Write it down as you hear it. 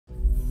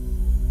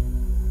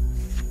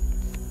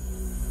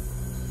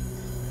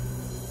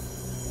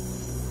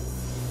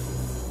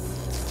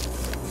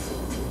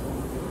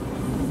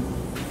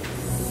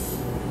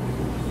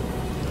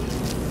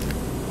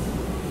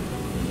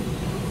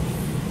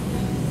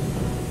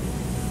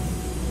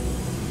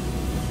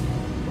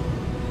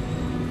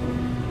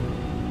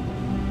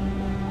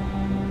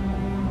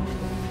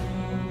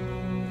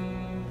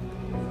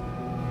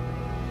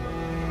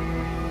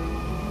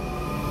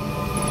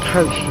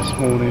coach this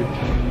morning.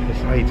 It's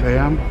 8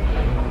 AM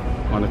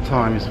and the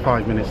time is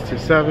 5 minutes to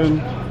 7,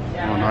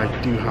 and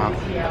I do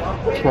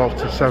have 12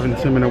 to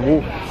 17 minute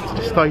walk to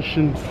the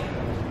station,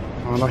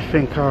 and I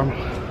think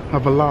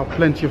I've allowed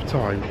plenty of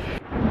time.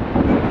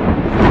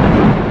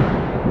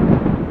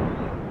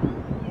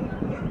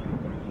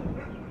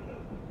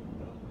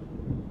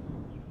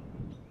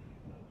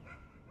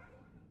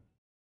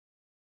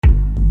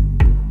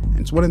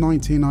 In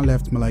 2019 I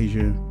left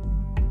Malaysia,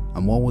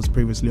 and what was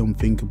previously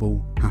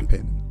unthinkable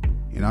happened.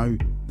 You know,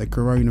 the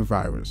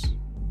coronavirus.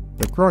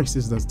 The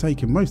crisis that's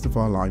taken most of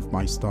our life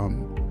by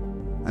storm.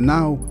 And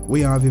now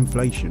we have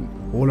inflation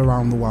all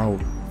around the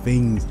world.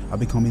 Things are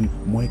becoming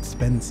more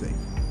expensive.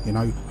 You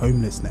know,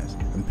 homelessness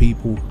and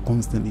people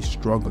constantly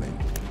struggling.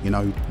 You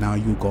know, now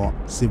you've got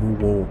civil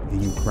war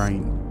in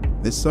Ukraine.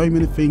 There's so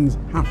many things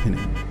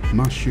happening.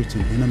 Mass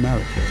shooting in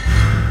America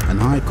and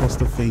high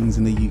cost of things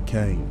in the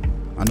UK.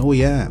 And oh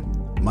yeah,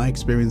 my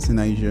experience in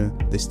Asia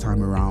this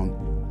time around,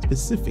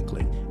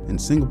 specifically in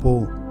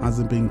Singapore,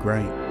 hasn't been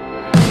great.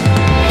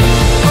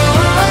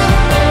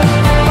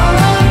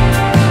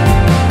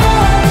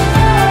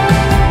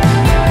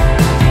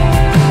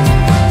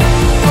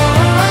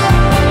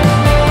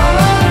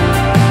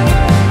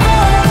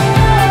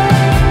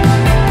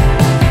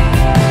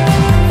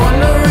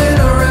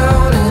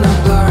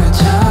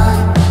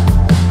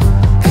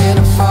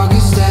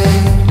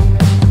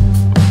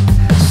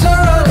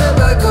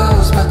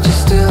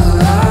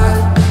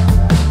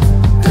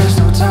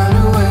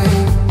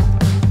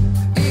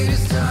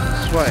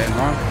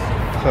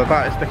 So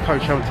that is the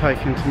coach I'm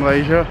taking to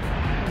Malaysia.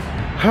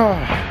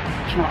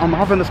 I'm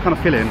having this kind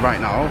of feeling right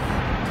now.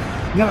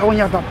 You know, when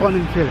you have that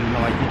burning feeling,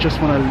 like you just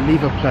want to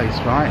leave a place,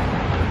 right?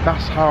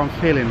 That's how I'm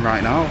feeling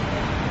right now.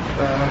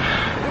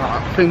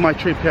 I think my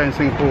trip here in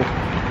Singapore,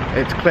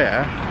 it's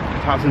clear,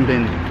 it hasn't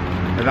been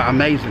that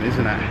amazing,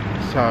 isn't it?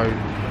 So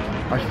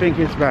I think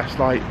it's best,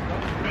 like,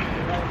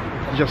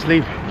 you just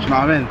leave, do you know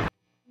what I mean?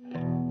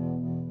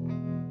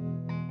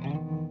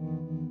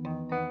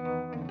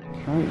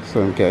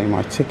 So I'm getting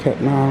my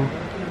ticket now,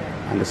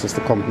 and this is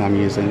the company I'm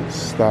using.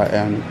 It's the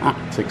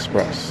Act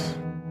Express.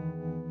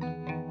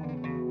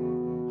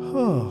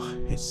 Oh,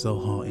 it's so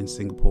hot in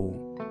Singapore.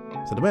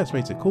 So the best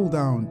way to cool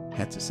down,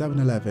 head to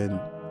 7-Eleven,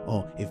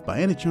 or if by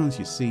any chance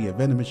you see a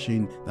vending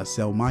machine that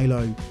sells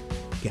Milo,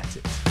 get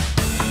it.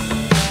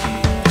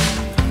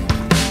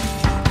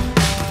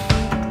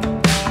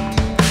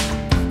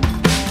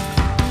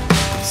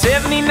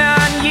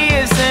 "79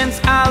 years since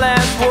I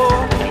last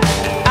wore.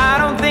 I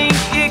don't think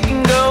it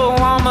can go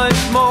on much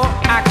more.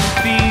 I can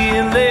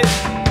feel it."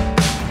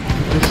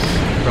 Just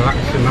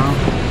relaxing now.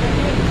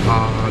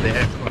 The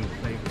aircon.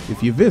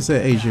 If you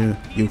visit Asia,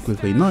 you'll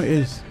quickly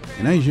notice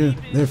in Asia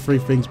there are three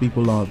things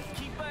people love.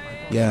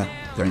 Yeah,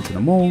 going to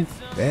the mall,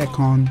 the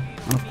aircon,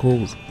 and of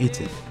course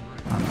eating.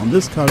 And on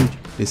this coach,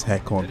 this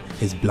aircon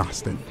is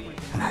blasting,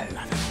 and I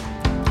love it.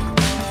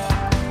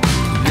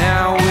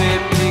 Now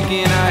we're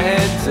picking our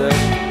heads up,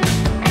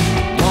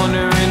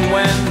 wondering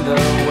when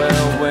the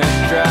well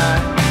went dry,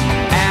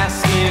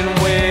 asking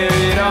where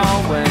it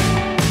all went.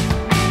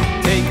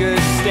 Take a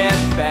step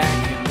back.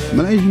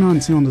 Malaysian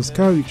auntie on this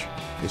coach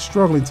is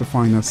struggling to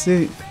find her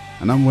seat,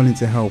 and I'm willing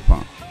to help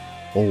her.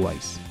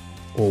 Always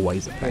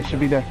a pleasure. It should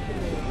be there.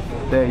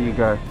 There you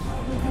go.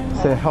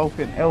 So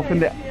helping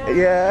the,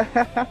 yeah,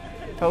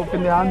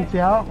 helping the auntie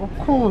out. Of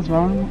course,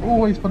 man.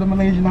 Always for the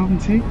Malaysian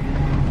auntie.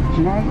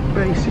 You know,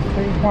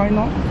 basically, why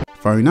not?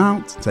 Phone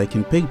out,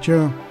 taking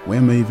picture,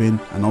 we're moving,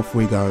 and off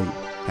we go,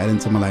 heading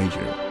to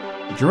Malaysia.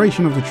 The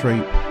duration of the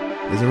trip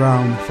is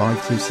around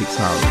 5 to 6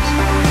 hours.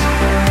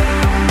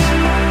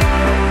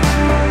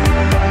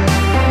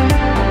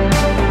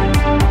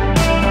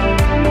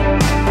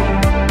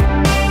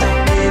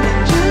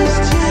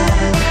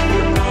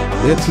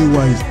 There are two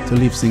ways to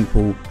leave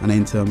Singapore and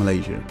enter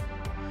Malaysia.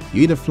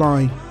 You either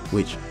fly,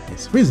 which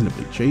is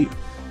reasonably cheap,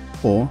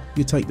 or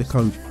you take the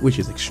coach, which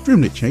is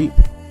extremely cheap,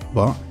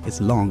 but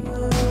it's long.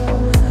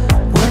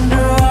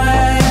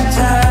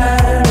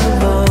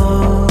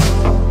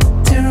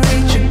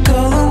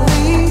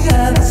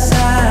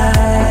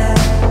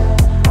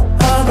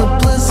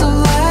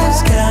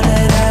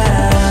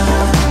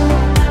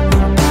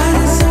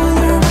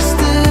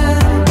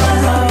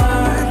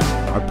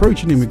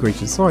 Approaching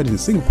immigration side in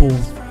Singapore,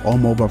 all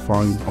mobile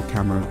phone or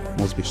camera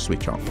must be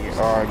switched off.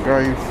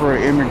 Going through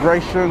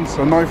immigration,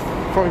 so no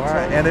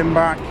photo, heading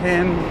back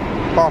in,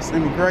 past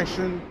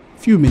immigration. A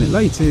few minutes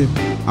later,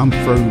 I'm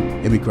through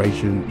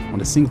immigration on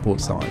the Singapore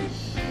side.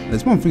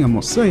 There's one thing I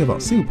must say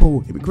about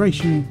Singapore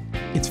immigration: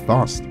 it's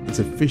fast, it's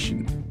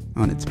efficient,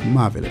 and it's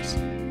marvelous.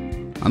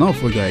 And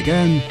off we go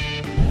again.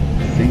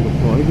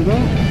 Singapore over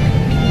there,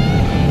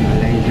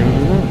 Malaysia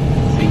over there,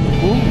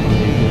 Singapore,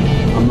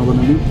 Malaysia. I'm not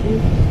gonna leave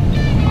you.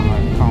 I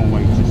can't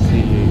wait to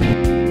see you.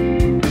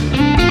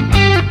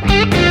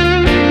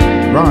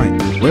 Right,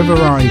 we've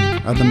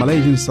arrived at the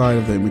Malaysian side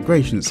of the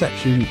immigration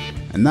section,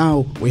 and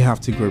now we have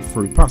to go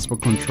through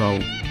passport control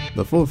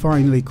before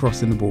finally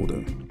crossing the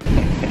border.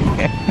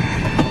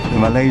 The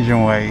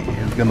Malaysian way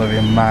is gonna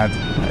be mad.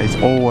 It's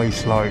always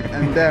slow.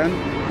 And then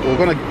we're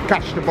gonna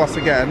catch the bus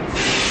again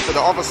to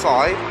the other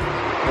side,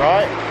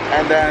 right?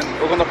 And then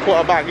we're gonna put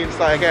our bag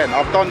inside again.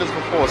 I've done this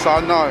before, so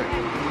I know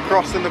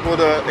crossing the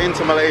border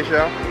into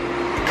Malaysia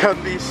can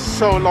be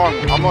so long.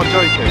 I'm not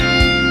joking.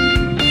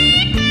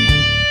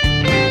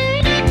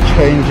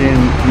 Changing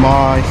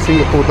my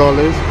Singapore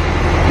dollars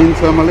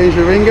into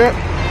Malaysia ringgit.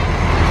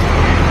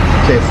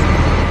 Cheers.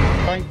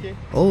 Thank you.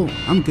 Oh,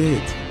 I'm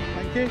good.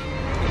 Thank you.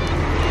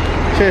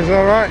 Cheers,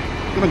 alright.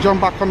 Gonna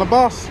jump back on the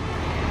bus.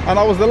 And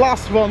I was the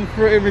last one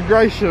for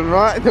immigration,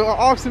 right? They were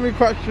asking me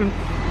questions.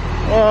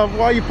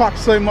 Why you pack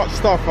so much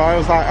stuff? I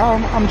was like,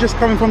 oh, I'm just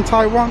coming from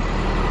Taiwan.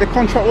 The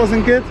contract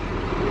wasn't good.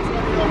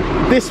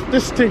 This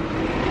thing.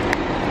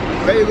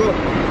 There you go.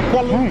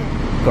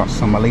 Oh, got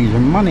some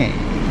Malaysian money.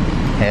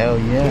 Hell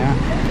yeah.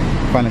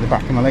 Finally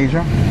back in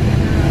Malaysia.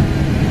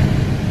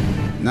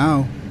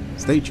 Now,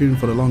 stay tuned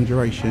for the long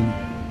duration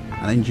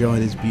and enjoy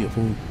this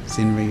beautiful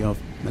scenery of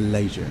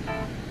Malaysia.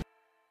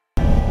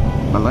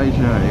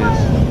 Malaysia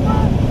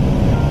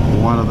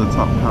is one of the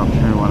top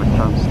countries when it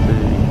comes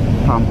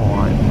to palm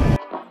oil.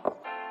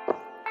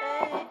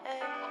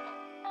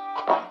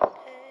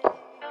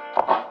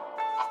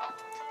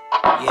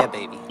 Yeah,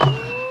 baby.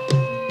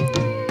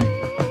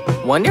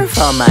 Wonder if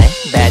all my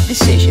bad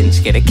decisions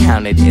get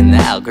accounted in the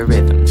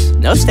algorithms.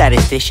 No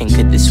statistician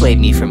could dissuade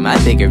me from my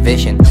bigger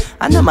vision.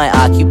 I know my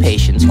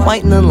occupation's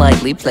quite an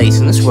unlikely place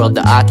in this world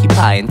to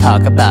occupy and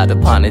talk about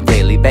upon a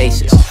daily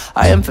basis.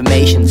 Our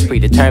information's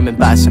predetermined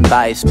by some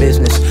biased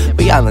business.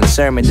 We all in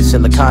sermon to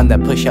silicon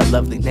that push out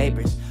lovely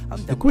neighbors.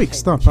 A quick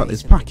stop at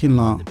this parking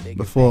lot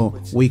before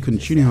we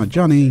continue our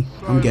journey.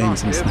 I'm getting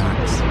some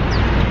snacks.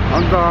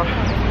 And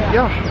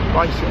yeah,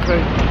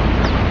 basically,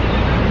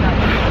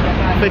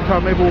 I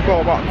think maybe we'll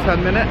go about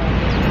 10 minutes,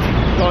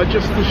 like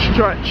just to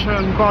stretch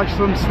and buy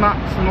some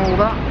snacks and all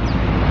that.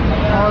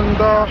 And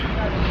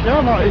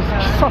yeah, no,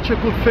 it's such a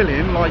good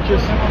feeling, like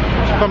just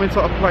coming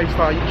to a place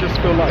that you just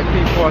feel like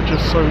people are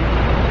just so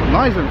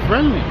nice and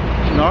friendly,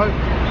 you know.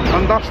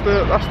 And that's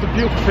the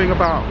beautiful thing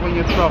about when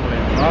you're traveling,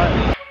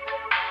 right?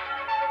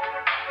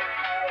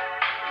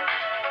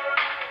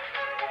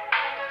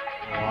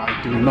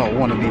 I do not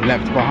want to be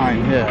left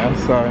behind here,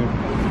 so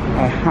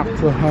I have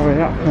to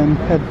hurry up and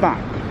head back.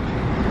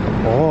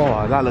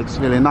 Oh, that looks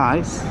really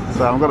nice.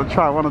 So I'm gonna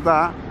try one of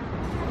that.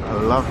 I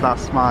love that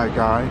smile,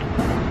 guy.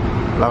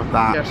 Love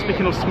that. Yeah,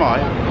 speaking of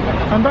smile,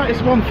 and that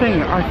is one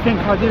thing I think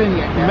I didn't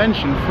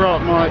mention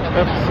throughout my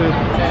episode.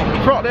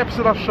 Throughout the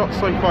episode I've shot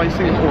so far in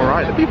Singapore,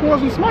 right? The people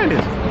wasn't smiling.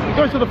 You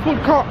go to the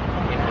food cart,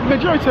 the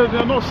majority of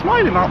them are not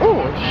smiling. Like,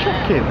 oh, it's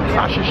shocking. It's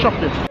actually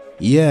shocking.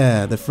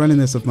 Yeah, the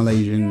friendliness of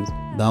Malaysians,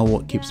 that's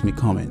what keeps me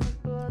coming.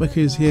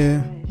 Because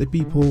here, the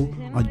people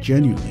are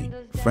genuinely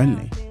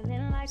friendly.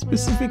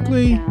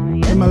 Specifically,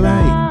 the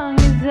Malay.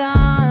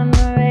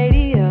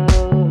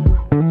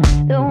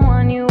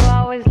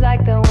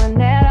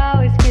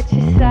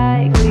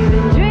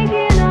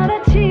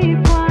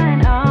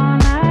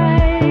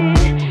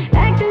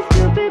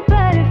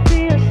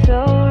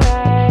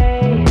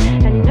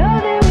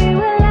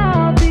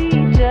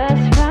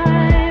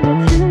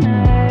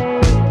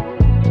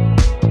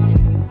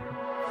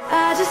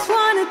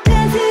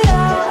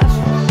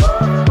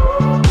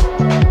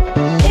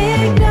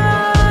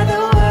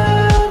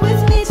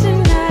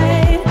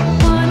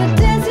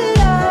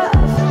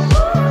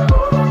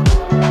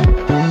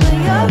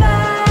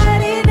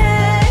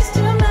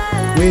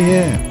 We're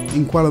here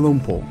in Kuala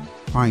Lumpur,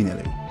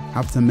 finally,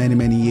 after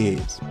many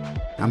years.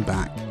 I'm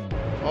back.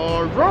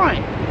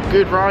 Alright,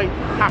 good ride,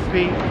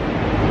 happy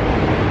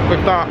with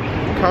that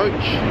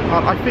coach.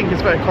 I think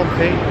it's very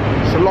comfy.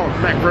 It's a lot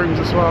of neck rooms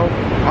as well,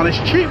 and it's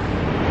cheap.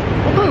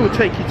 Although it would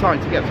take you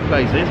time to get to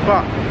places,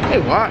 but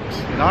it works,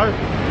 you know.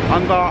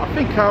 And I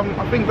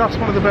think that's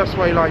one of the best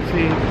way, like, to,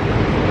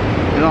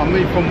 you know,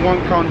 move from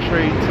one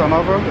country to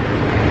another,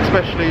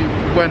 especially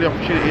when the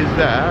opportunity is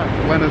there.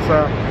 When there's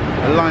a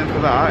line for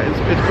that,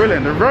 it's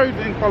brilliant. The road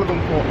in Kuala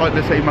Lumpur, like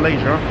they say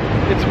Malaysia,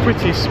 it's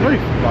pretty smooth.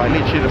 Like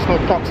literally, there's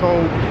no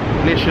pothole,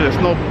 literally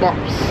there's no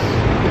bumps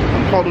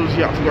and puddles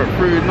you have to go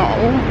through. Not at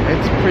all.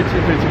 It's pretty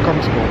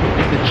comfortable.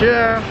 The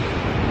chair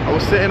I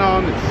was sitting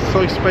on, it's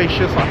so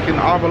spacious. I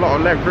have a lot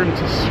of leg room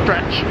to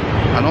stretch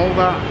and all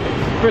that.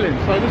 It's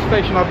brilliant. So this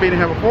station I've been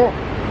here before.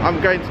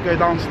 I'm going to go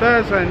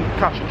downstairs and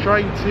catch a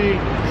train to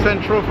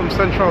Central. From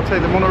Central I'll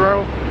take the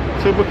monorail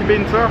to Bukit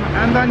Bintang,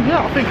 and then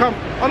yeah, I think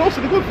and also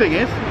the good thing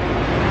is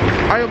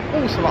I am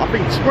also, I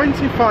think,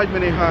 25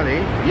 minutes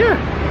early. Yeah,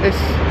 it's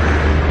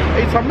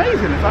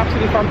amazing. It's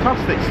absolutely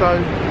fantastic. So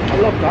I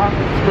love that.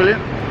 It's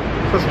brilliant.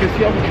 So as you can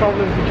see, other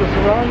travellers have just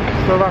arrived.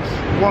 So that's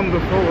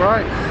wonderful,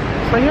 right?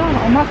 So yeah,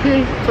 I'm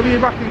happy to be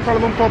back in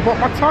Kuala Lumpur, but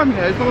my time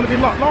here is not going to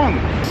be that long.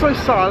 So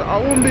sad. I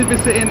won't be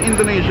visiting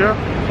Indonesia,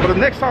 but the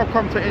next time I'll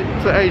come to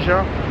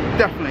Asia,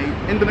 definitely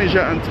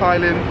Indonesia and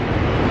Thailand.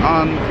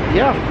 And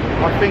yeah,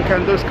 I think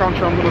in those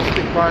countries I'm going to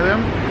stick by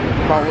them.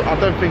 But I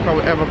don't think I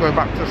will ever go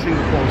back to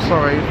Singapore,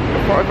 sorry,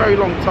 for a very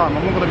long time.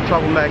 I'm not going to be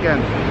traveling there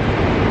again.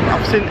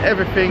 I've seen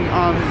everything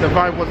and the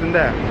vibe wasn't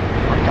there.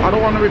 I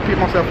don't want to repeat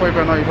myself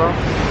over and over.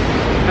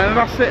 And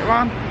that's it,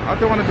 man. I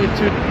don't want to be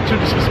too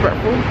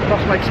disrespectful.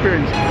 That's my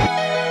experience.